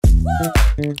Hello,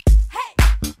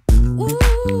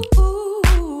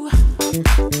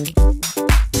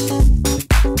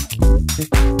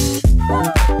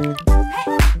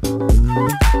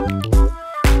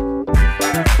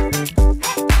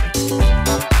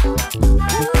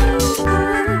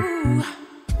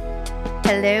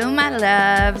 my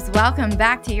loves. Welcome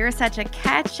back to You're Such a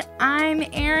Catch. I'm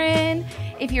Erin.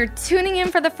 If you're tuning in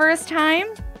for the first time,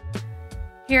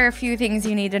 here are a few things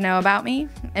you need to know about me,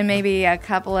 and maybe a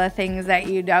couple of things that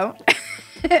you don't.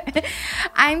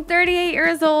 I'm 38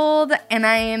 years old, and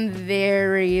I am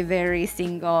very, very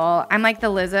single. I'm like the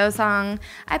Lizzo song,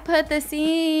 I put the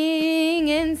sing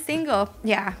in single.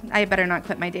 Yeah, I better not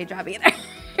quit my day job either.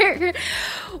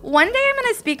 One day I'm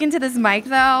going to speak into this mic,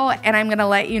 though, and I'm going to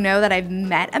let you know that I've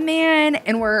met a man,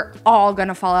 and we're all going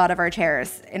to fall out of our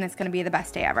chairs, and it's going to be the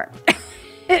best day ever.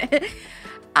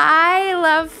 I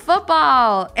love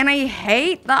football, and I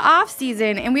hate the off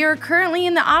season, and we are currently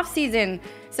in the off season.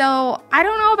 So I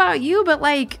don't know about you, but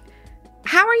like,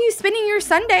 how are you spending your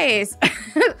Sundays?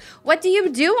 What do you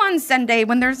do on Sunday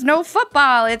when there's no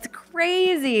football? It's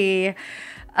crazy.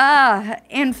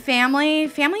 And family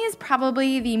is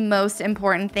probably the most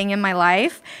important thing in my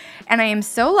life. And I am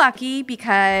so lucky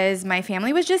because my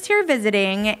family was just here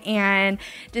visiting, and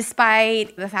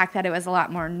despite the fact that it was a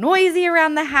lot more noisy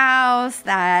around the house,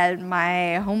 that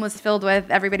my home was filled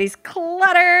with everybody's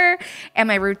clutter, and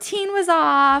my routine was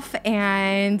off,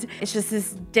 and it's just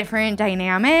this different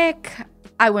dynamic,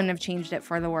 I wouldn't have changed it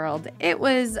for the world. It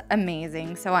was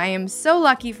amazing. So I am so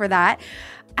lucky for that.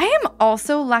 I am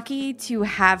also lucky to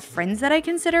have friends that I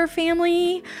consider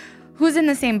family who's in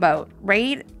the same boat,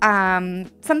 right?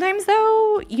 Sometimes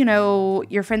though, you know,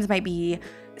 your friends might be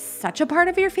such a part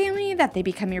of your family that they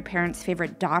become your parents'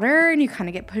 favorite daughter and you kind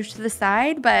of get pushed to the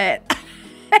side, but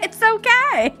it's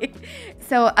okay.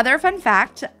 So other fun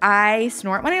fact, I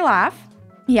snort when I laugh.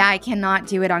 Yeah, I cannot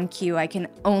do it on cue. I can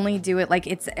only do it like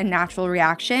it's a natural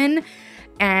reaction.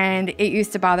 And it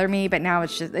used to bother me, but now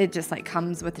it just like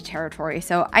comes with the territory.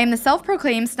 So I am the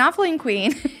self-proclaimed snuffling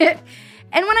queen.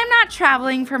 And when I'm not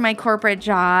traveling for my corporate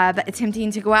job,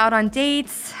 attempting to go out on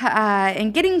dates,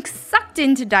 and getting sucked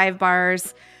into dive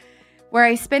bars where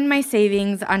I spend my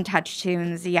savings on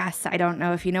TouchTunes. Yes, I don't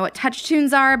know if you know what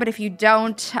TouchTunes are, but if you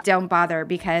don't bother,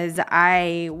 because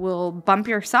I will bump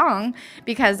your song,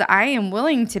 because I am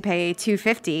willing to pay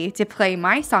 $2.50 to play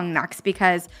my song next,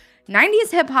 because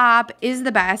 90s hip hop is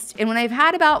the best. And when I've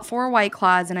had about 4 White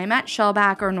Claws and I'm at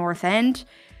Shellback or North End,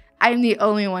 I'm the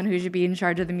only one who should be in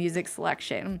charge of the music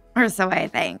selection, or so I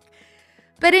think.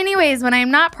 But anyways, when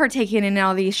I'm not partaking in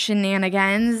all these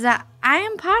shenanigans, I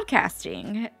am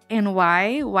podcasting. And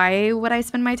why? Why would I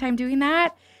spend my time doing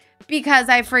that? Because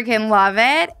I freaking love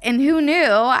it. And who knew?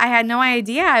 I had no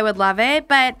idea I would love it,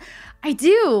 but I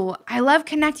do. I love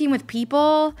connecting with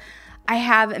people. I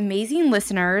have amazing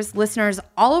listeners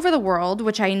all over the world,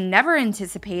 which I never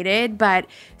anticipated, but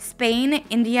Spain,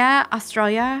 India,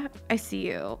 Australia, I see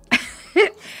you.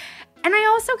 And I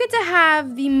also get to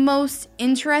have the most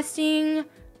interesting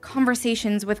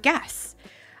conversations with guests.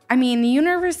 I mean, the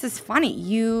universe is funny.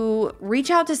 You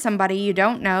reach out to somebody you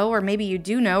don't know, or maybe you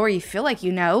do know, or you feel like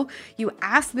you know. You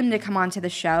ask them to come onto the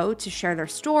show to share their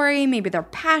story, maybe their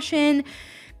passion,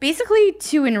 basically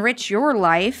to enrich your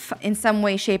life in some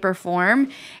way, shape, or form.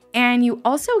 And you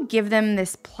also give them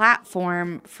this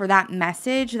platform for that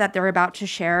message that they're about to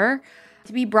share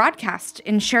to be broadcast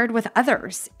and shared with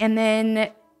others. And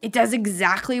then it does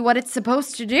exactly what it's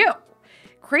supposed to do.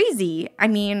 Crazy. I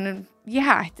mean,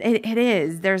 yeah, it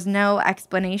is. There's no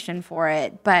explanation for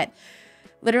it. But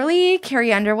literally,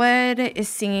 Carrie Underwood is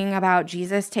singing about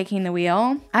Jesus taking the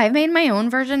wheel. I've made my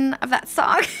own version of that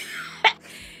song.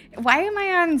 Why am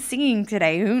I on singing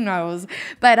today? Who knows?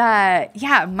 But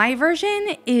yeah, my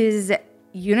version is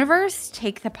Universe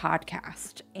Take the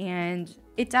Podcast. And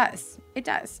it does. It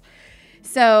does.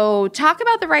 So talk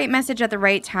about the right message at the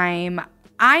right time.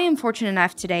 I am fortunate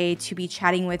enough today to be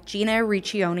chatting with Gina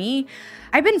Riccioni.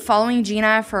 I've been following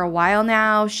Gina for a while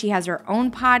now. She has her own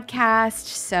podcast,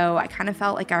 so I kind of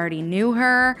felt like I already knew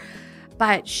her.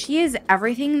 But she is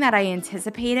everything that I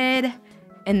anticipated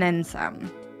and then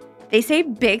some. They say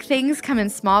big things come in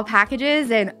small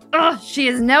packages, and she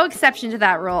is no exception to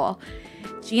that rule.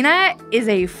 Gina is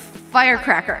a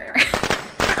firecracker.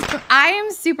 I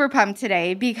am super pumped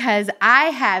today because I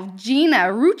have Gina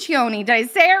Ruccioni. Did I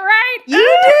say it right? You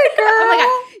did, girl. Oh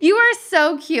my God. You are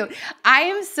so cute. I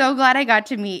am so glad I got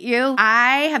to meet you.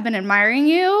 I have been admiring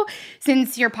you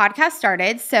since your podcast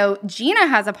started. So Gina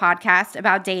has a podcast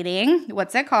about dating.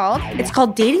 What's it called? It's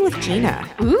called Dating with Gina.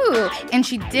 Ooh, and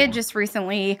she did just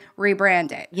recently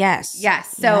rebrand it. Yes. Yes.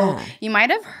 So Yeah. you might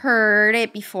have heard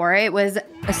it before. It was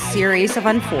A series of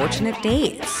unfortunate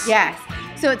dates. Yes.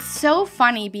 So it's so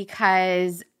funny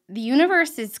because the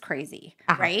universe is crazy,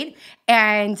 right?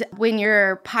 And when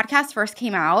your podcast first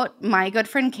came out, my good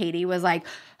friend Katie was like,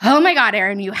 oh my God,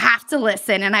 Erin, you have to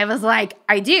listen. And I was like,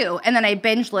 I do. And then I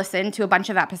binge listened to a bunch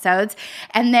of episodes.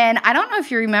 And then I don't know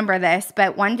if you remember this,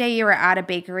 but one day you were at a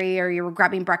bakery or you were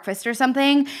grabbing breakfast or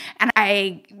something. And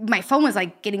my phone was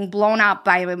like getting blown up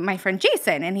by my friend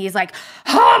Jason. And he's like,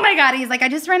 oh my God. He's like, I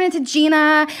just ran into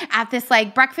Gina at this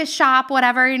like breakfast shop,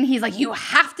 whatever. And he's like, you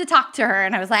have to talk to her.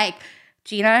 And I was like,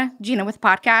 Gina with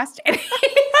podcast. And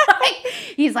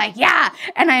he's like, yeah.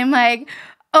 And I'm like,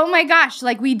 oh my gosh,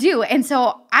 like we do. And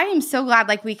so I am so glad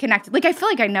like we connected. Like I feel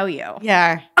like I know you.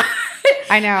 Yeah.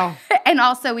 I know. And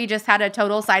also we just had a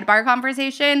total sidebar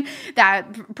conversation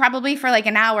that probably for like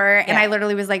an hour. And I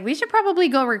literally was like, we should probably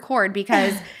go record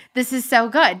because this is so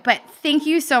good. But thank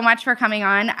you so much for coming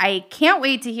on. I can't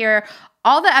wait to hear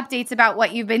all the updates about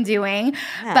what you've been doing.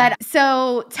 Yeah. But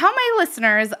so tell my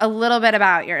listeners a little bit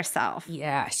about yourself.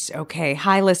 Yes. Okay.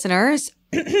 Hi, listeners.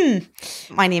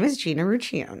 My name is Gina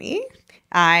Ruccioni.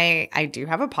 I do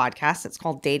have a podcast. It's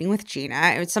called Dating with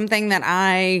Gina. It's something that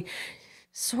I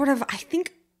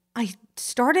think I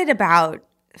started about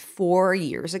 4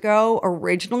 years ago.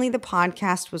 Originally, the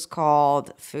podcast was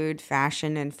called Food,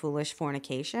 Fashion, and Foolish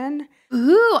Fornication.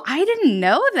 Ooh, I didn't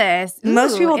know this.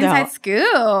 Most people don't. Inside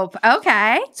scoop.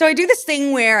 Okay. So I do this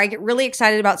thing where I get really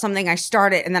excited about something, I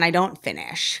start it, and then I don't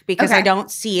finish because I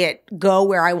don't see it go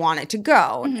where I want it to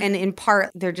go. Mm-hmm. And in part,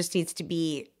 there just needs to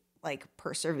be like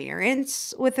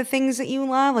perseverance with the things that you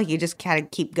love. Like you just kind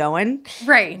of keep going.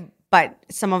 Right. But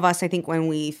some of us, I think when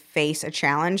we face a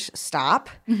challenge, stop.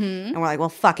 And we're like, well,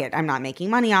 fuck it. I'm not making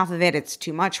money off of it. It's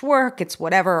too much work. It's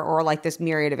whatever. Or like this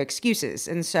myriad of excuses.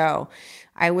 And so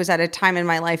I was at a time in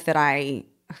my life that I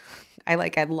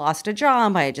had lost a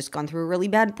job. I had just gone through a really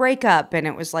bad breakup. And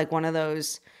it was like one of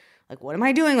those, like, what am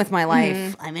I doing with my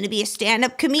life? I'm going to be a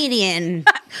stand-up comedian.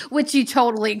 Which you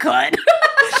totally could.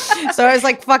 So I was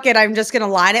like, fuck it, I'm just going to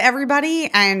lie to everybody.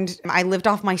 And I lived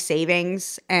off my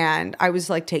savings and I was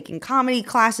like taking comedy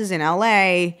classes in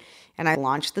LA and I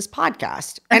launched this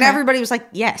podcast. And everybody was like,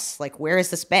 yes, like, where has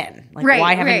this been? Like,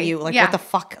 why haven't you, like, what the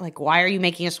fuck? Like, why are you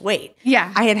making us wait?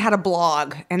 Yeah. I had a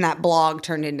blog and that blog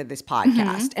turned into this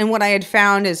podcast. And what I had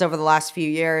found is over the last few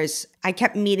years, I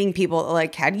kept meeting people that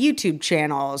like had YouTube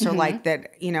channels or like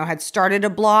that, you know, had started a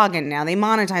blog and now they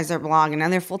monetize their blog and now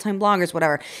they're full-time bloggers,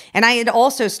 whatever. And I had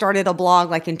also started a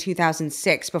blog like in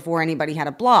 2006 before anybody had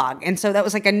a blog. And so that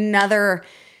was like another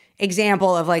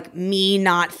example of like me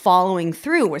not following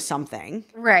through with something.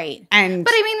 Right. But I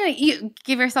mean, you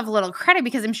give yourself a little credit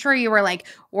because I'm sure you were like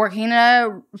working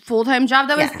a full-time job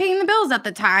that was paying the bills at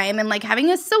the time and like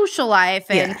having a social life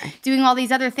and doing all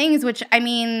these other things, which I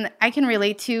mean, I can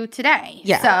relate to today.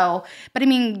 Yeah. So, but I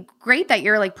mean, great that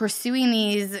you're like pursuing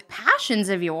these passions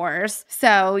of yours.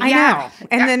 So, I know.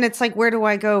 And then it's like, where do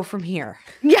I go from here?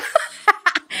 Yeah.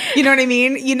 You know what I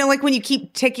mean? You know, like when you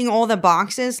keep ticking all the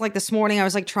boxes, like this morning I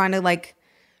was like trying to like,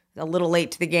 a little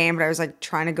late to the game, but I was like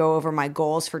trying to go over my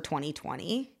goals for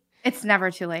 2020. It's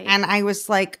never too late. And I was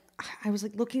like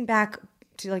looking back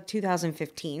to like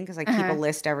 2015 because I keep a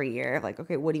list every year of like,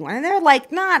 okay, what do you want? And they're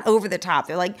like not over the top.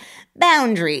 They're like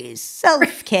boundaries,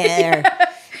 self-care,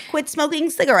 quit smoking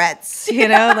cigarettes, you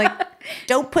know, like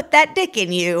don't put that dick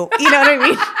in you. You know what I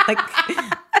mean? Like,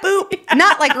 boop.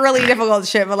 Not like really difficult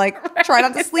shit, but like try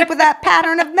not to sleep with that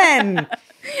pattern of men.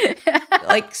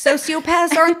 Like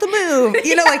sociopaths aren't the move,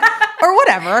 you know, like, or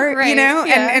whatever, Right, you know?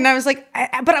 yeah. And I was like,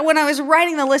 but when I was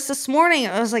writing the list this morning,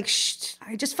 I was like,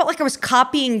 I just felt like I was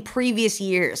copying previous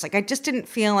years. Like, I just didn't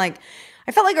feel like,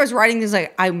 I felt like I was writing things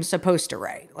like I'm supposed to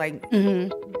write. Like,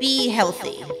 be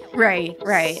healthy. Right.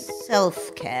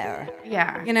 Self-care.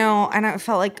 Yeah. You know, and I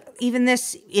felt like even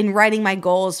this, in writing my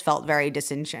goals, felt very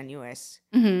disingenuous.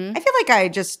 I feel like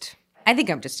I think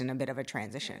I'm just in a bit of a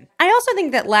transition. I also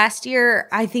think that last year,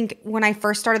 I think when I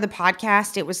first started the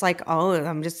podcast, it was like, oh,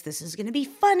 this is going to be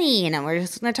funny. And we're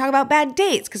just going to talk about bad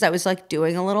dates. Because I was like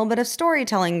doing a little bit of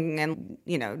storytelling and,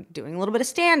 you know, doing a little bit of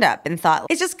stand-up and thought,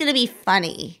 it's just going to be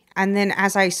funny. And then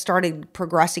as I started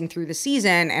progressing through the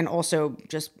season and also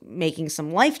just making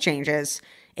some life changes,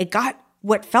 it got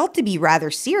what felt to be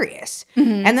rather serious.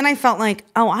 And then I felt like,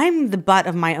 oh, I'm the butt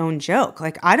of my own joke.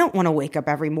 Like, I don't want to wake up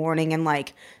every morning and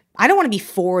like, I don't want to be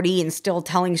 40 and still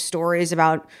telling stories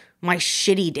about my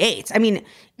shitty dates. I mean,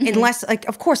 unless like,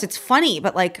 of course it's funny,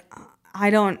 but like,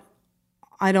 I don't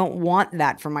want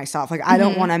that for myself. Like, I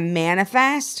don't want to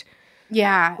manifest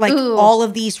like all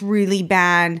of these really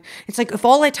bad. It's like if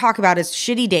all I talk about is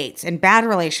shitty dates and bad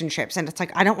relationships, and it's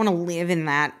like I don't want to live in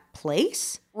that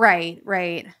place. Right.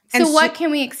 So what can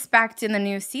we expect in the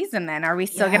new season then? Are we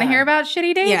still going to hear about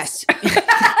shitty dates? Yes.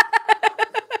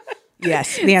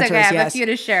 Yes. The answer is I have yes. a few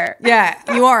to share. Yeah,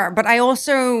 you are. But I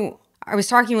was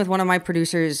talking with one of my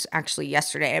producers actually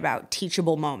yesterday about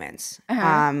teachable moments,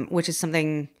 which is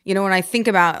something, when I think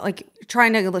about like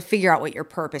trying to figure out what your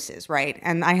purpose is, right?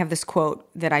 And I have this quote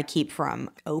that I keep from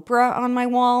Oprah on my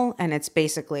wall, and it's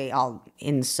basically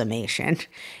in summation,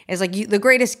 is like the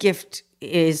greatest gift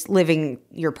is living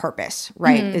your purpose,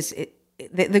 right?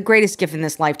 The greatest gift in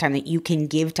this lifetime that you can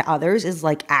give to others is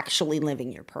like actually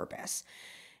living your purpose.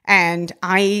 And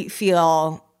I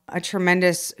feel a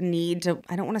tremendous need to,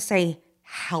 I don't want to say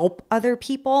help other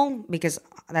people because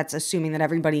that's assuming that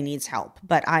everybody needs help.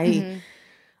 But I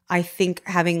think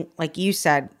having, like you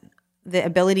said, the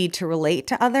ability to relate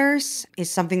to others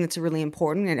is something that's really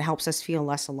important, and it helps us feel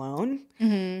less alone.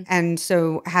 And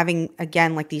so having,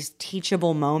 again, like these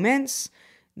teachable moments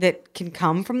that can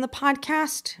come from the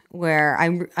podcast, where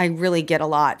I really get a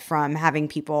lot from having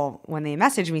people when they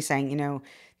message me saying,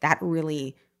 that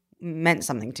really meant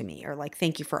something to me, or like,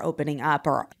 thank you for opening up,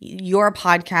 or your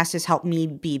podcast has helped me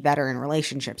be better in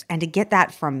relationships. And to get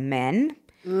that from men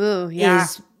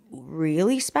is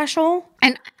really special.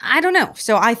 And I don't know.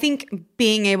 So I think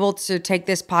being able to take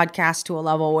this podcast to a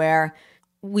level where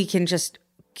we can just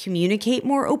communicate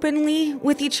more openly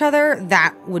with each other,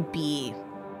 that would be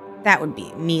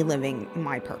me living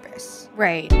my purpose.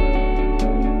 Right.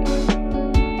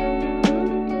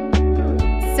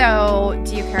 So,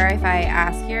 do you care if I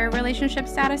ask your relationship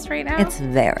status right now? It's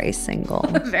very single.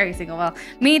 Very single. Well,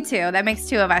 me too. That makes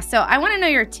two of us. So, I want to know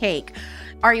your take.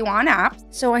 Are you on apps?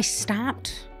 So, I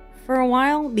stopped for a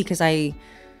while because I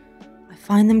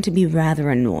find them to be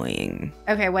rather annoying.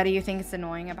 Okay, what do you think is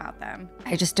annoying about them?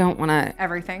 I just don't want to...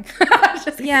 Everything.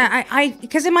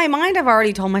 Because in my mind, I've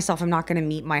already told myself I'm not going to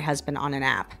meet my husband on an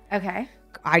app. Okay.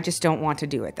 I just don't want to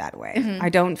do it that way. I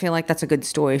don't feel like that's a good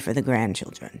story for the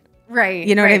grandchildren. Right.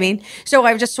 You know what I mean? So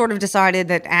I've just sort of decided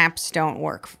that apps don't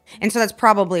work. And so that's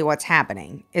probably what's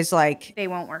happening, is like... They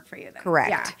won't work for you then. Correct.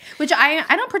 Yeah. Which I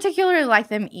don't particularly like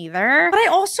them either. But I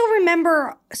also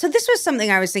remember... So this was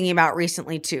something I was thinking about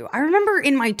recently too. I remember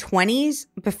in my 20s,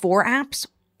 before apps,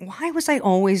 why was I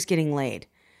always getting laid?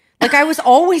 Like I was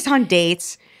always on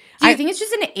dates. Do you think it's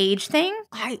just an age thing?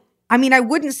 I mean, I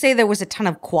wouldn't say there was a ton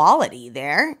of quality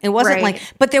there. It wasn't like,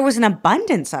 but there was an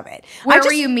abundance of it. Where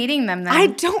were you meeting them then? I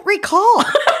don't recall.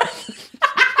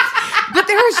 But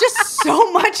there was just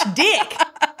so much dick.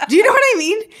 Do you know what I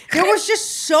mean? There was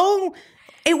just so...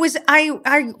 It was,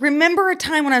 I remember a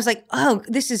time when I was like, oh,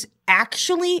 this is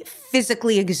actually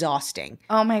physically exhausting.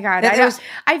 Oh my God. I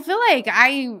feel like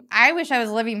I wish I was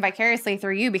living vicariously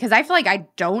through you, because I feel like I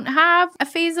don't have a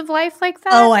phase of life like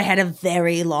that. Oh, I had a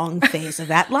very long phase of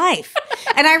that life.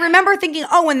 And I remember thinking,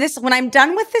 oh, when I'm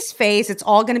done with this phase, it's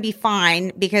all going to be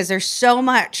fine, because there's so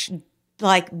much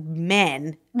like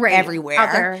men everywhere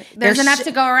out there. There's enough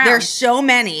to go around. There's so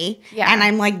many. Yeah. And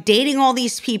I'm like dating all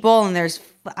these people, and it's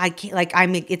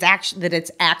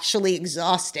actually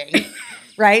exhausting.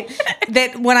 Right?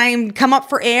 That when I come up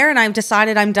for air and I've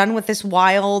decided I'm done with this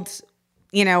wild,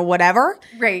 whatever.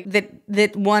 Right.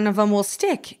 That one of them will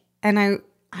stick. And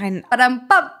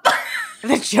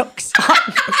the joke's on.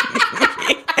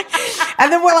 And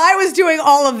then while I was doing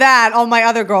all of that, all my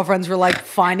other girlfriends were like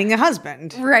finding a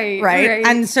husband. Right.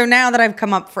 And so now that I've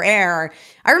come up for air,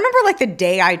 I remember like the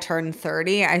day I turned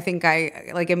 30, I think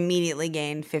I like immediately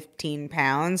gained 15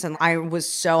 pounds. And I was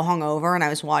so hungover, and I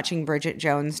was watching Bridget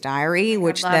Jones' Diary,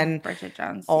 which then Bridget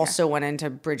Jones, also went into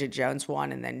Bridget Jones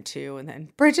 1 and then 2, and then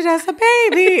Bridget has a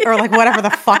baby, or like whatever the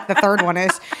fuck the third one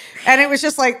is. And it was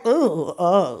just like,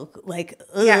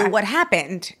 what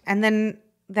happened? And then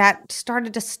that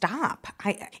started to stop.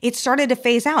 It started to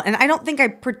phase out. And I don't think I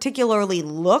particularly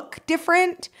look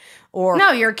different.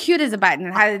 No, you're cute as a button.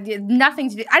 It has nothing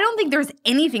to do. I don't think there's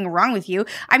anything wrong with you.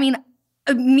 I mean,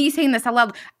 me saying this out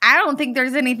loud, I don't think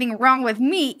there's anything wrong with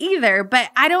me either. But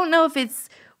I don't know if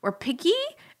we're picky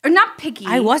or not picky.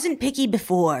 I wasn't picky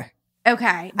before.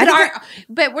 Okay.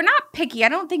 But we're not picky. I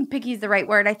don't think picky is the right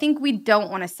word. I think we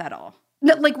don't want to settle.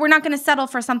 Like, we're not going to settle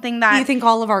for something that... Do you think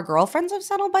all of our girlfriends have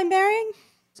settled by marrying?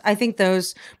 I think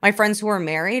my friends who are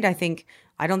married, I think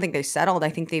I don't think they settled. I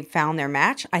think they've found their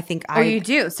match. I think Oh, you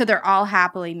do? So they're all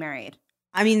happily married.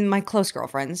 I mean, my close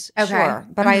girlfriends, Okay. sure.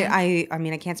 But I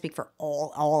mean, I can't speak for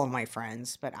all of my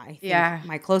friends, but I think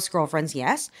my close girlfriends,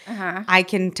 yes. I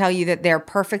can tell you that they're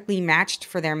perfectly matched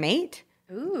for their mate.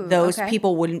 Ooh, Those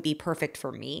people wouldn't be perfect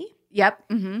for me. Yep.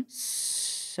 Mm-hmm.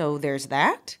 So there's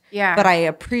that. Yeah. But I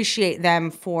appreciate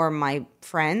them for my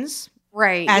friends.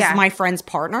 Right. As my friends'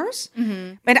 partners.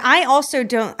 Mm-hmm. But I also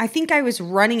don't, I think I was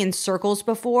running in circles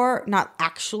before, not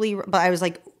actually, but I was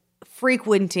like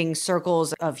frequenting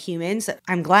circles of humans that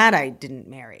I'm glad I didn't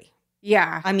marry.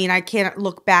 Yeah. I mean, I can't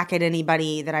look back at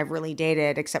anybody that I've really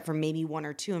dated except for maybe one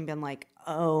or two and been like,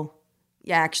 oh,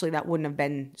 yeah, actually, that wouldn't have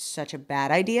been such a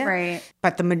bad idea. Right.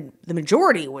 But the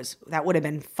majority that would have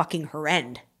been fucking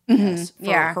horrendous.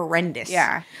 Horrendous.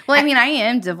 Yeah. Well, I mean, I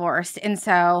am divorced. And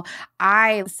so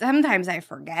sometimes I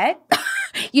forget,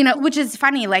 which is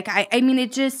funny. Like, I mean,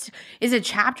 it just is a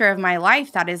chapter of my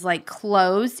life that is like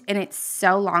closed and it's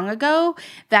so long ago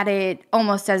that it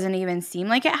almost doesn't even seem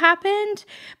like it happened.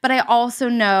 But I also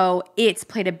know it's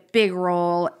played a big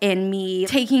role in me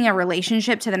taking a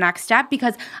relationship to the next step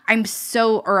because I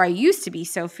used to be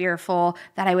so fearful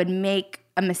that I would make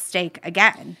a mistake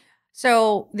again.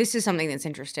 So this is something that's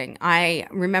interesting. I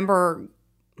remember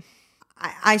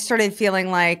I started feeling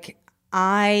like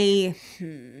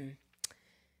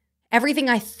everything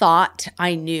I thought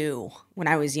I knew when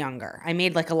I was younger. I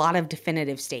made like a lot of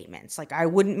definitive statements. Like I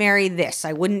wouldn't marry this.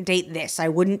 I wouldn't date this. I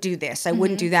wouldn't do this. I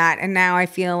wouldn't do that. And now I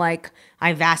feel like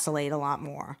I vacillate a lot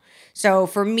more. So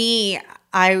for me,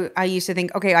 I used to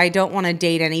think, okay, I don't want to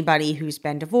date anybody who's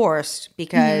been divorced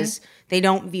because they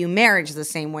don't view marriage the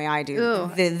same way I do.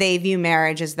 They view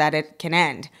marriage as that it can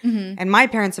end. And my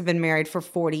parents have been married for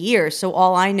 40 years. So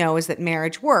all I know is that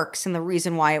marriage works. And the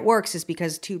reason why it works is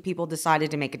because two people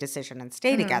decided to make a decision and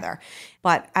stay together.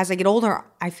 But as I get older,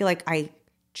 I feel like I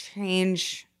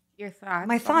change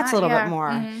my thoughts a little bit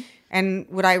more. And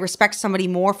would I respect somebody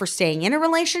more for staying in a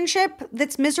relationship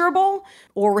that's miserable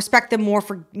or respect them more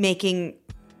for making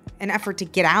an effort to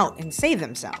get out and save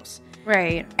themselves?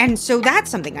 Right. And so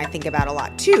that's something I think about a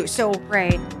lot too. So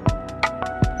right.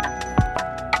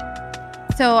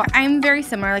 So I'm very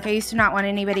similar. Like I used to not want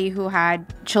anybody who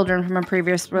had children from a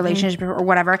previous relationship or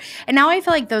whatever. And now I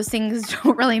feel like those things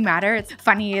don't really matter. It's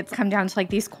funny. It's come down to like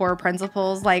these core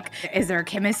principles. Like, is there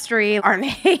chemistry? Are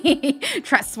they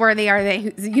trustworthy? Are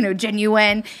they,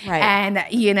 genuine? Right. And,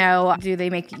 do they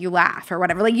make you laugh or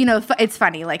whatever? Like, it's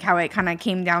funny like how it kind of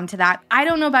came down to that. I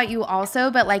don't know about you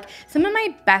also, but like some of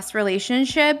my best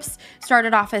relationships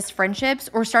started off as friendships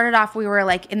or started off, we were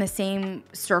like in the same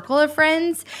circle of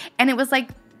friends. And it was like,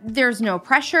 there's no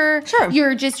pressure. Sure.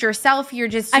 You're just yourself. You're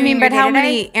just I mean, but how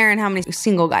day-to-day. many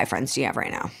single guy friends do you have right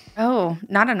now? Oh,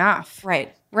 not enough.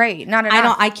 Right. Not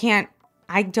enough.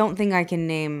 I don't think I can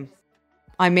name,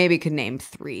 I maybe could name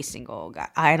 3 single guys.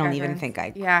 I don't even think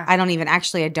I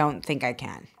don't think I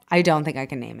can. I don't think I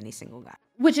can name any single guy.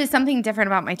 Which is something different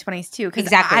about my 20s too. Because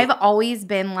Exactly. I've always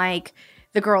been like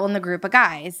the girl in the group of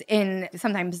guys and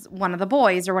sometimes one of the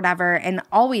boys or whatever, and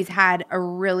always had a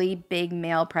really big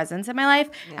male presence in my life.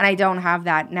 Yeah. And I don't have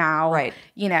that now. Right.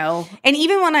 And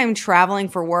even when I'm traveling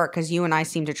for work, because you and I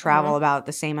seem to travel about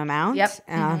the same amount.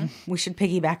 Yep. We should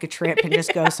piggyback a trip and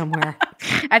just go somewhere.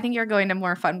 I think you're going to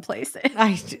more fun places.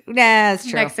 Yeah, that's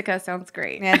true. Mexico sounds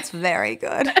great. That's very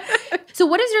good. So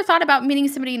what is your thought about meeting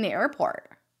somebody in the airport?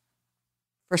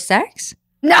 For sex?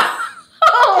 No.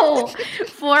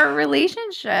 For a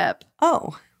relationship.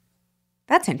 Oh,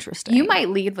 that's interesting. You might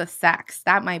lead with sex.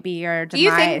 That might be your demise. Do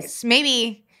you think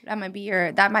maybe that might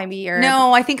be your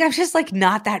No, I think I'm just like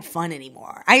not that fun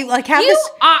anymore. I like have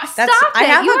stop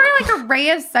it. You are like a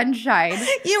ray of sunshine.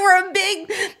 You were a big,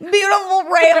 beautiful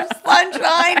ray of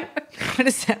sunshine. What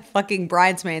is that fucking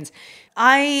Bridesmaids?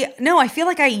 I feel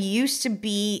like I used to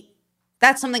be.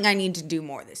 That's something I need to do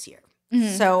more this year.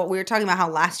 Mm-hmm. So we were talking about how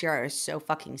last year I was so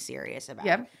fucking serious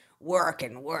about work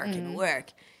and work and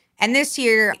work. And this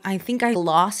year, I think I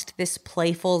lost this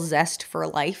playful zest for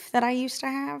life that I used to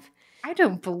have. I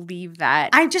don't believe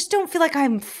that. I just don't feel like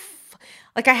I'm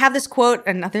like I have this quote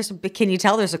and can you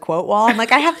tell there's a quote wall? I'm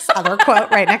like, I have this other quote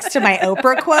right next to my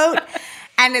Oprah quote.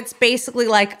 And it's basically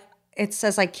like, it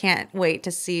says, I can't wait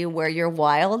to see where your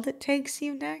wild takes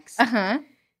you next. Uh-huh.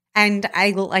 And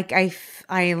I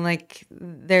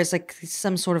there's like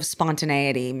some sort of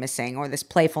spontaneity missing or this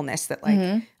playfulness that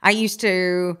like I used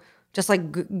to just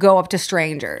like go up to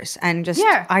strangers and just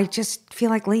I just feel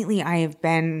like lately I have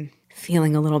been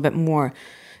feeling a little bit more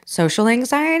social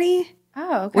anxiety.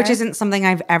 Oh, okay. Which isn't something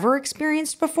I've ever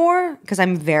experienced before because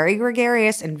I'm very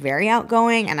gregarious and very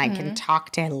outgoing and I can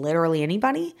talk to literally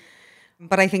anybody.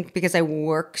 But I think because I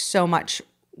work so much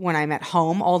when I'm at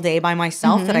home all day by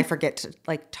myself that I forget to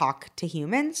like talk to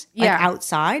humans like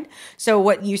outside. So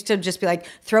what used to just be like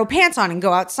throw pants on and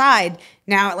go outside,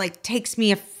 now it like takes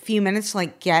me a few minutes to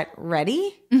like get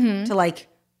ready to like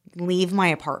leave my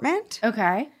apartment.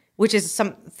 Okay. Which is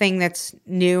something that's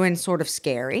new and sort of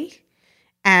scary.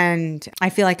 And I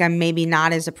feel like I'm maybe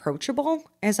not as approachable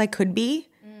as I could be.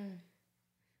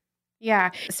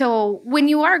 Yeah. So when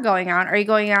you are going out, are you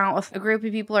going out with a group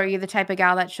of people? Or are you the type of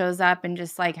gal that shows up and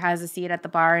just like has a seat at the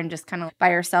bar and just kind of by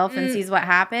herself and sees what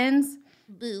happens?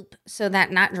 Boop. So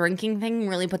that not drinking thing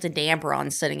really puts a damper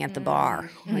on sitting at the bar,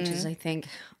 which is, I think,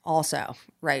 also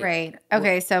right. Right.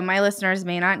 Okay. So my listeners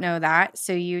may not know that.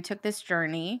 So you took this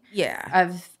journey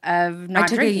of not I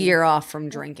took drinking. a year off from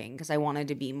drinking because I wanted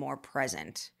to be more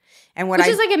present. And Which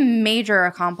is like a major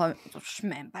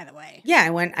accomplishment, by the way. Yeah,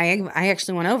 I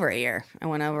actually went over a year. I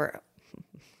went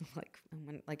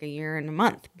like a year and a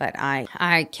month. But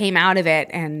I came out of it,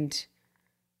 and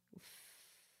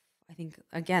I think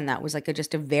again that was like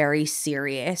just a very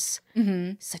serious,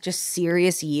 such a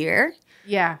serious year.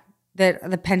 Yeah, that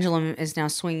the pendulum is now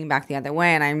swinging back the other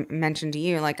way. And I mentioned to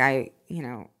you, like I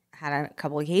had a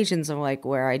couple occasions of like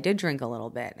where I did drink a little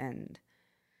bit, and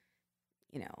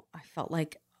I felt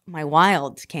like my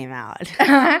wild came out. It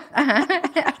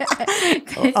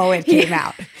came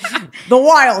out. The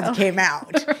wild came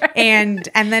out. Right. And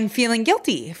then feeling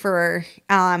guilty for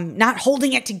not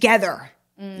holding it together,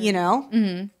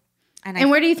 Mm-hmm. And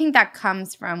where do you think that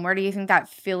comes from? Where do you think that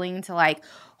feeling to like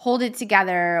hold it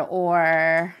together,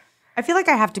 or? I feel like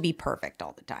I have to be perfect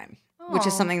all the time, which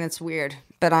is something that's weird.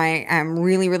 But I am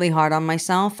really, really hard on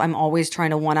myself. I'm always trying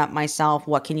to one-up myself.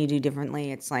 What can you do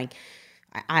differently? It's like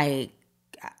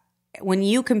when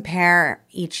you compare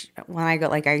when I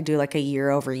do like a year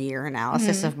over year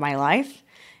analysis of my life,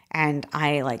 and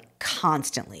I like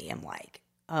constantly am like,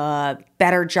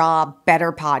 better job,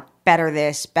 better pot, better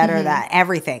this, better that,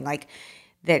 everything like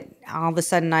that. All of a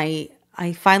sudden I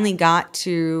finally got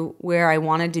to where I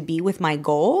wanted to be with my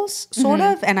goals, sort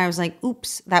of. And I was like,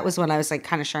 oops, that was when I was like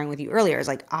kind of sharing with you earlier. It's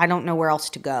like, I don't know where else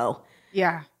to go.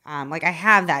 Yeah. Like I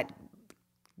have that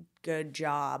good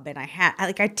job, and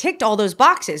I ticked all those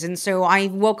boxes, and so I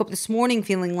woke up this morning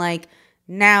feeling like,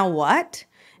 now what?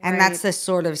 And that's this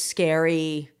sort of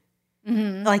scary,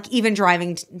 like even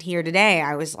driving here today,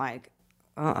 I was like,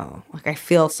 like I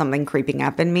feel something creeping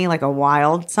up in me, like a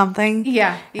wild something.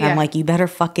 Yeah. And I'm like, you better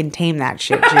fucking tame that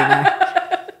shit,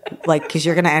 Gina. Like, because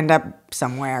you're gonna end up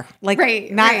somewhere, like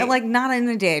not in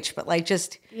a ditch, but like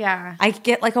just I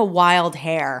get like a wild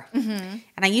hair, and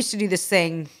I used to do this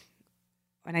thing.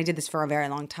 And I did this for a very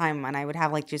long time, and I would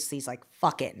have like just these like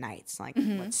fuck it nights, like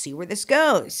let's see where this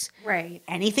goes. Right.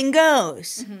 Anything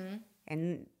goes.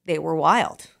 And they were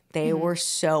wild. They were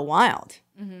so wild.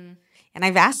 And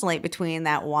I vacillate between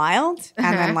that wild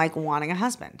and then like wanting a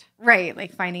husband. Right.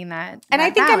 Like finding that. And I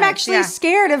think balance. I'm actually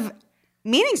scared of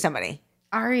meeting somebody.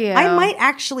 Are you? I might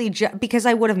actually, because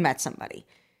I would have met somebody.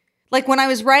 Like when I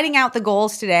was writing out the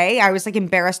goals today, I was like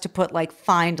embarrassed to put like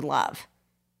find love.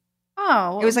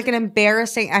 Oh. It was like an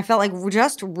embarrassing, I felt like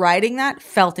just writing that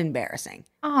felt embarrassing.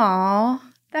 Oh,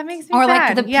 that makes me sad. Or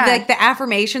like the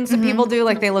affirmations that people do,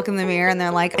 like they look in the mirror and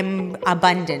they're like, I'm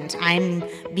abundant, I'm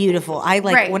beautiful. I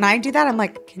like, when I do that, I'm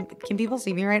like, can people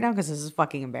see me right now? Because this is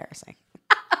fucking embarrassing.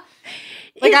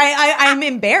 Like I'm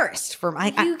embarrassed for my,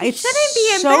 you shouldn't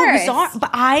be embarrassed. So bizarre, but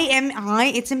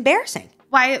it's embarrassing.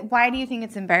 Why do you think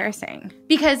it's embarrassing?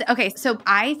 Because, okay, so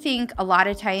I think a lot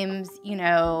of times,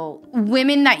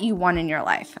 women that you want in your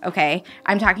life, okay?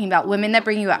 I'm talking about women that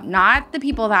bring you up, not the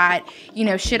people that,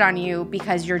 shit on you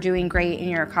because you're doing great and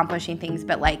you're accomplishing things,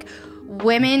 but like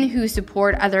women who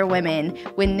support other women,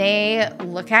 when they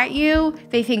look at you,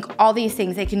 they think all these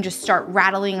things, they can just start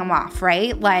rattling them off,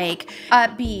 right? Like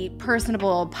upbeat,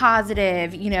 personable,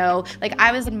 positive, like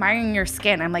I was admiring your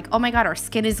skin. I'm like, oh my God, our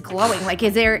skin is glowing. Like,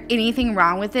 is there anything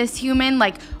wrong with this human?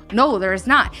 Like, no, there's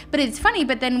not. But it's funny,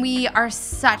 but then we are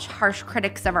such harsh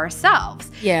critics of ourselves.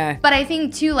 Yeah. But I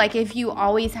think too, like if you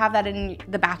always have that in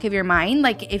the back of your mind,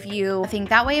 like if you think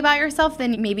that way about yourself,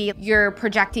 then maybe you're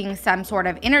projecting some sort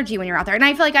of energy when you're out there. And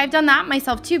I feel like I've done that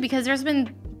myself too, because there's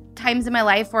been times in my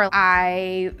life where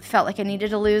I felt like I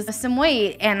needed to lose some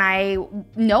weight, and I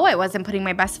know I wasn't putting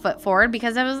my best foot forward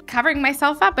because I was covering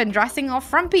myself up and dressing all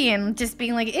frumpy and just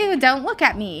being like, ew, don't look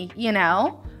at me,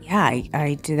 Yeah,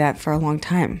 I did that for a long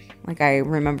time. Like I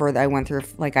remember that I went through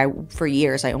for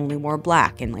years I only wore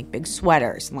black and like big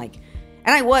sweaters and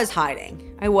I was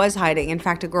hiding. In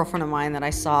fact, a girlfriend of mine that I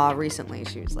saw recently,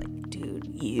 she was like, dude,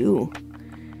 you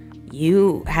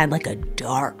had like a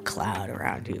dark cloud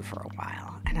around you for a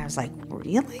while. And I was like,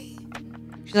 really?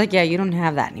 She's like, yeah, you don't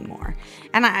have that anymore.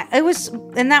 And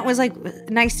that was like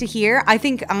nice to hear. I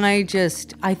think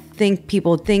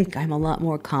people think I'm a lot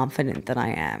more confident than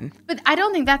I am. But I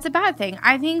don't think that's a bad thing.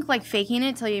 I think like faking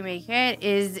it till you make it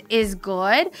is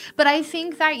good. But I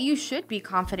think that you should be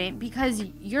confident because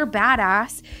you're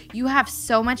badass. You have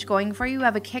so much going for you. You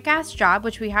have a kick-ass job,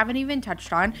 which we haven't even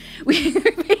touched on. We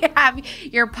have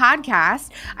your podcast.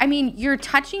 I mean, you're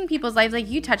touching people's lives. Like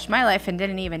you touched my life and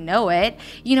didn't even know it.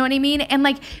 You know what I mean? And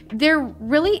like there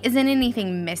really isn't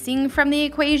anything missing from the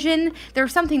equation.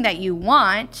 There's something that you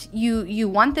want. You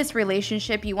want this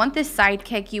relationship. You want this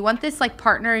sidekick. You want this like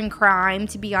partner in crime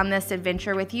to be on this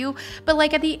adventure with you. But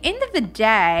like at the end of the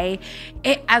day,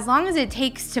 as long as it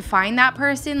takes to find that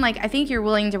person, like I think you're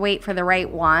willing to wait for the right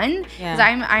one. Because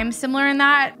I'm similar in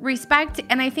that respect.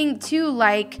 And I think too,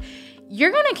 like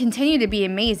you're gonna continue to be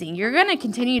amazing. You're gonna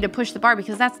continue to push the bar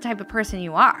because that's the type of person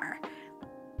you are.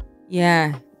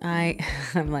 Yeah.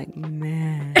 I'm like,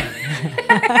 man.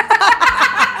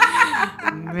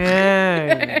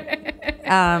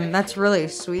 Man. That's really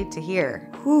sweet to hear.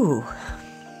 Whew.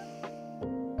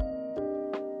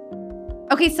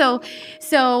 Okay, so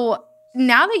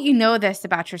now that you know this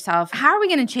about yourself, how are we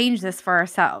going to change this for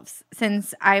ourselves?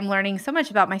 Since I'm learning so much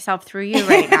about myself through you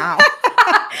right now.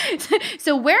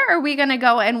 So where are we going to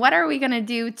go and what are we going to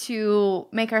do to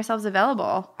make ourselves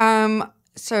available?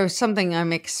 So something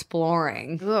I'm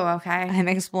exploring. Ooh, okay. I'm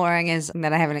exploring is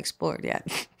that I haven't explored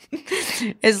yet.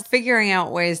 Is figuring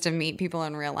out ways to meet people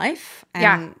in real life.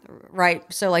 And, right.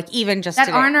 So like even just that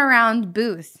today, aren't around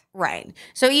booths. Right.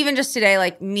 So even just today,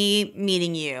 like me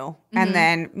meeting you and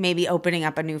then maybe opening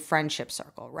up a new friendship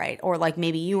circle, right? Or like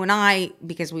maybe you and I,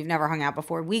 because we've never hung out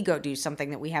before, we go do something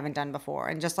that we haven't done before.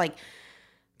 And just like,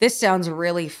 this sounds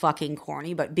really fucking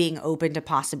corny, but being open to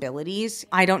possibilities.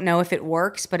 I don't know if it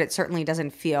works, but it certainly doesn't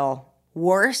feel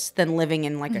worse than living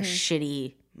in like a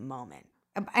shitty moment.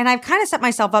 And I've kind of set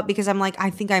myself up because I'm like, I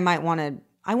think I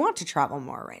want to travel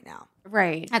more right now.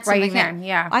 Right. That's right, you something can,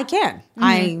 yeah. I can.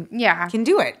 I can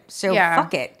do it. So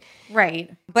fuck it. Right.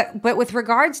 But with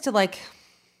regards to like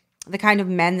the kind of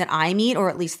men that I meet, or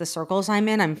at least the circles I'm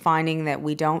in, I'm finding that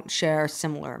we don't share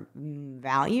similar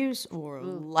values or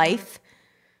life.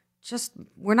 Just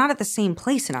we're not at the same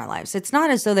place in our lives. It's not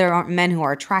as though there aren't men who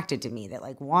are attracted to me that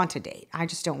like want to date. I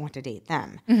just don't want to date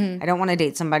them. I don't want to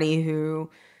date somebody who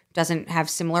doesn't have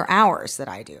similar hours that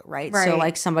I do, right? So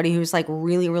like somebody who's like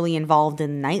really, really involved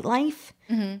in nightlife.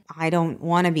 I don't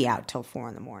want to be out till 4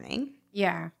 a.m.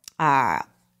 Yeah. I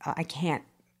can't.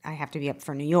 I have to be up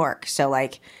for New York. So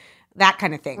like that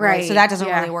kind of thing, right? So that doesn't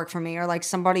really work for me. Or like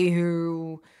somebody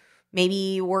who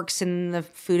maybe works in the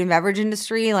food and beverage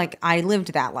industry. Like I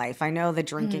lived that life. I know the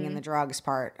drinking and the drugs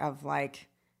part of like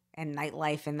and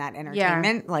nightlife and that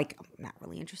entertainment. Like I'm not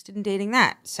really interested in dating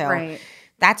that. So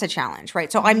that's a challenge,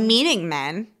 right? So I'm meeting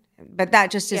men, but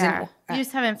that just isn't. You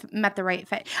just haven't met the right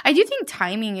fit. I do think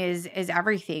timing is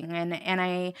everything, and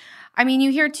I mean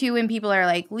you hear too when people are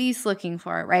like least looking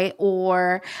for it, right?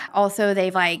 Or also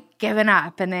they've like given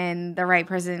up, and then the right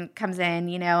person comes in,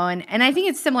 you know. And I think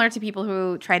it's similar to people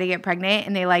who try to get pregnant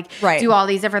and they like do all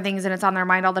these different things, and it's on their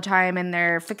mind all the time, and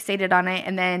they're fixated on it,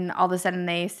 and then all of a sudden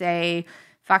they say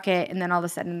fuck it, and then all of a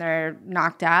sudden they're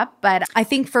knocked up. But I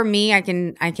think for me, I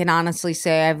can honestly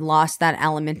say I've lost that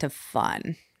element of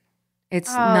fun.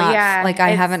 It's not like I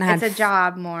haven't had. It's a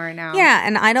job more now. Yeah,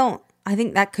 and I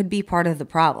think that could be part of the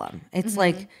problem. It's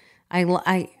like I was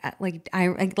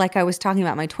talking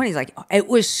about my 20s. Like it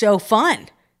was so fun,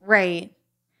 right?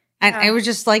 And it was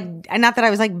just like not that I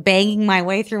was like banging my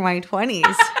way through my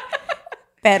 20s,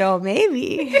 pero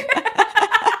maybe.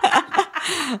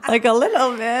 Like a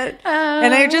little bit.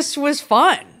 And it just was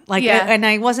fun. Like, and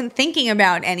I wasn't thinking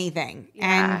about anything.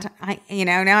 And I,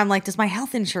 now I'm like, does my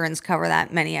health insurance cover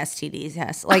that many STDs?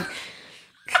 Yes. Like,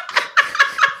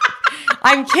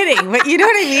 I'm kidding, but you know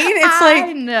what I mean? It's like,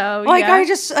 I know. Like, I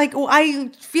just like, I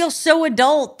feel so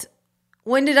adult.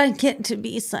 When did I get to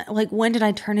be like, when did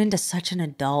I turn into such an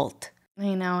adult?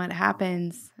 I know it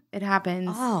happens. It happens.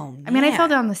 Oh, I mean, I fell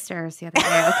down the stairs the other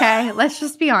day, okay? Let's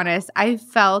just be honest. I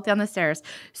fell down the stairs.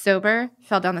 Sober,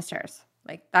 fell down the stairs.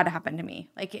 Like, that happened to me.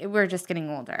 Like, we're just getting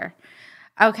older.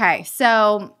 Okay,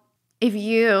 so if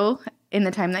you, in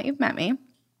the time that you've met me,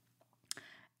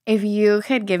 if you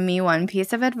could give me one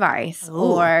piece of advice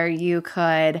or you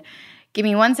could give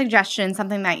me one suggestion,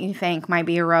 something that you think might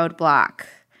be a roadblock,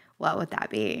 what would that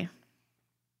be?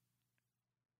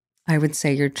 I would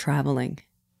say you're traveling.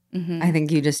 I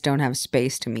think you just don't have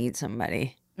space to meet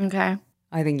somebody. Okay.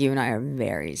 I think you and I are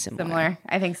very similar.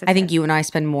 I think so. I think you and I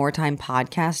spend more time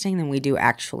podcasting than we do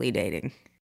actually dating.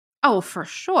 Oh, for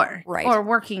sure. Right. Or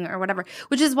working or whatever.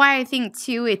 Which is why I think,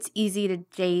 too, it's easy to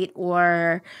date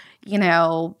or,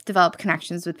 develop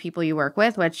connections with people you work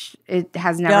with, which it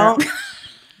has never.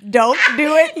 Don't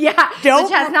do it.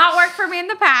 Which has not worked for me in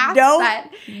the past.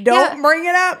 Don't bring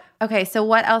it up. Okay, so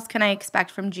what else can I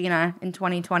expect from Gina in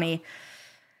 2020?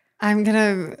 I am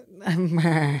going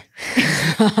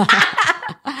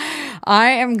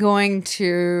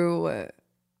to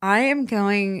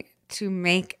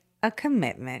make a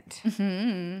commitment.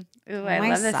 Mm-hmm. Ooh, I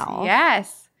love this.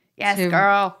 Yes,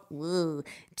 girl.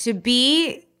 To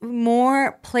be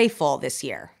more playful this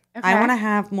year. Okay. I want to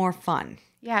have more fun.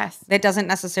 Yes. That doesn't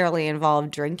necessarily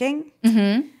involve drinking.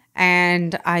 Mm-hmm.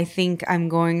 And I think I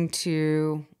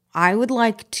would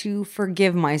like to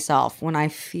forgive myself when I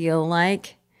feel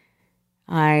like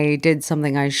I did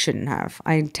something I shouldn't have.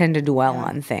 I tend to dwell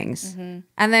on things. Mm-hmm.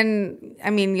 And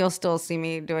then, you'll still see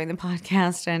me doing the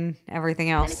podcast and everything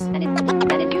else. And in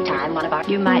due time,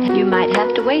 you might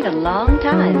have to wait a long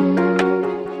time.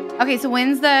 Okay, so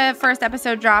when's the first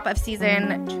episode drop of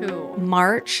season 2?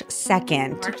 March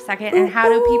 2nd. March 2nd. And how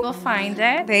do people find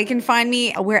it? They can find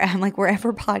me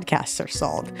wherever podcasts are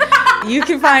sold. You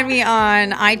can find me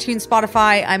on iTunes,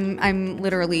 Spotify. I'm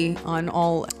literally on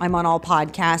all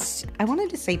podcasts. I wanted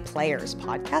to say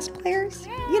podcast players.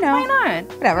 Why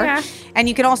not? Whatever. Yeah. And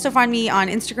you can also find me on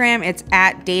Instagram. It's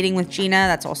at Dating with Gina.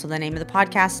 That's also the name of the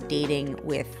podcast, Dating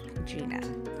with Gina.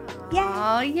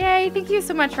 Yeah. Oh, yay. Thank you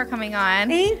so much for coming on.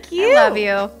 Thank you. I love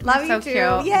you. Love You're you so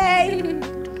too. cute. Yay.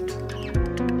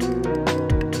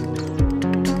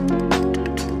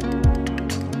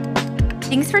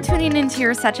 Thanks for tuning into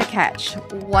You're Such a Catch.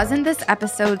 Wasn't this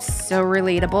episode so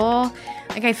relatable?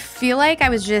 I feel like I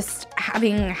was just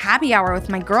having happy hour with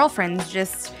my girlfriends,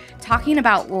 just talking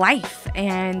about life.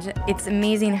 And it's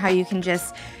amazing how you can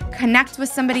just connect with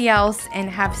somebody else and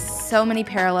have so many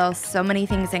parallels, so many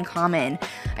things in common.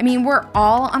 We're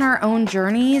all on our own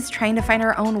journeys, trying to find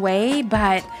our own way,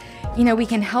 but we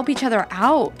can help each other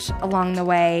out along the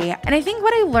way. And I think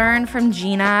what I learned from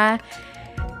Gina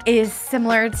is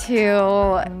similar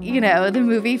to, the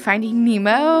movie Finding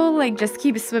Nemo, just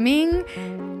keep swimming,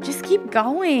 just keep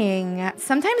going.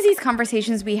 Sometimes these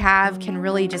conversations we have can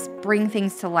really just bring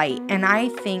things to light. And I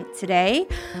think today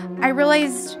I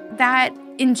realized that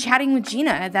in chatting with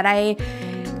Gina that I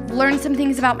learned some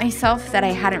things about myself that I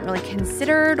hadn't really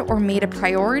considered or made a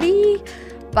priority.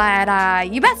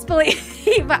 But you best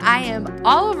believe I am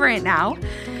all over it now.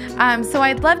 So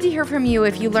I'd love to hear from you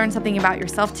if you learned something about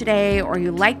yourself today or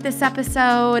you liked this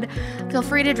episode. Feel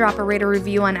free to drop a rate or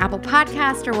review on Apple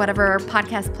Podcast or whatever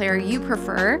podcast player you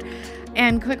prefer.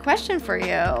 And quick question for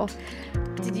you.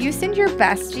 Did you send your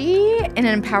bestie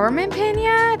an empowerment pin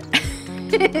yet?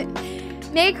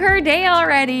 Make her day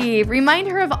already. Remind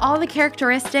her of all the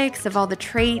characteristics, of all the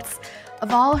traits,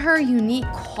 of all her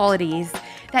unique qualities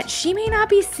that she may not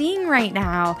be seeing right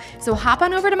now. So hop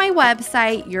on over to my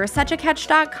website,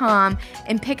 you'resuchacatch.com,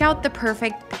 and pick out the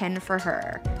perfect pin for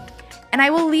her. And I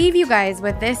will leave you guys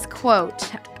with this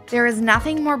quote. There is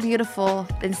nothing more beautiful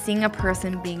than seeing a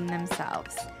person being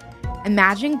themselves.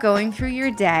 Imagine going through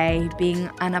your day being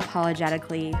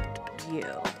unapologetically you.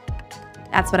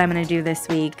 That's what I'm going to do this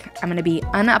week. I'm going to be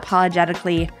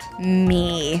unapologetically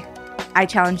me. I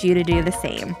challenge you to do the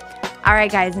same. All right,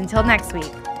 guys, until next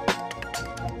week.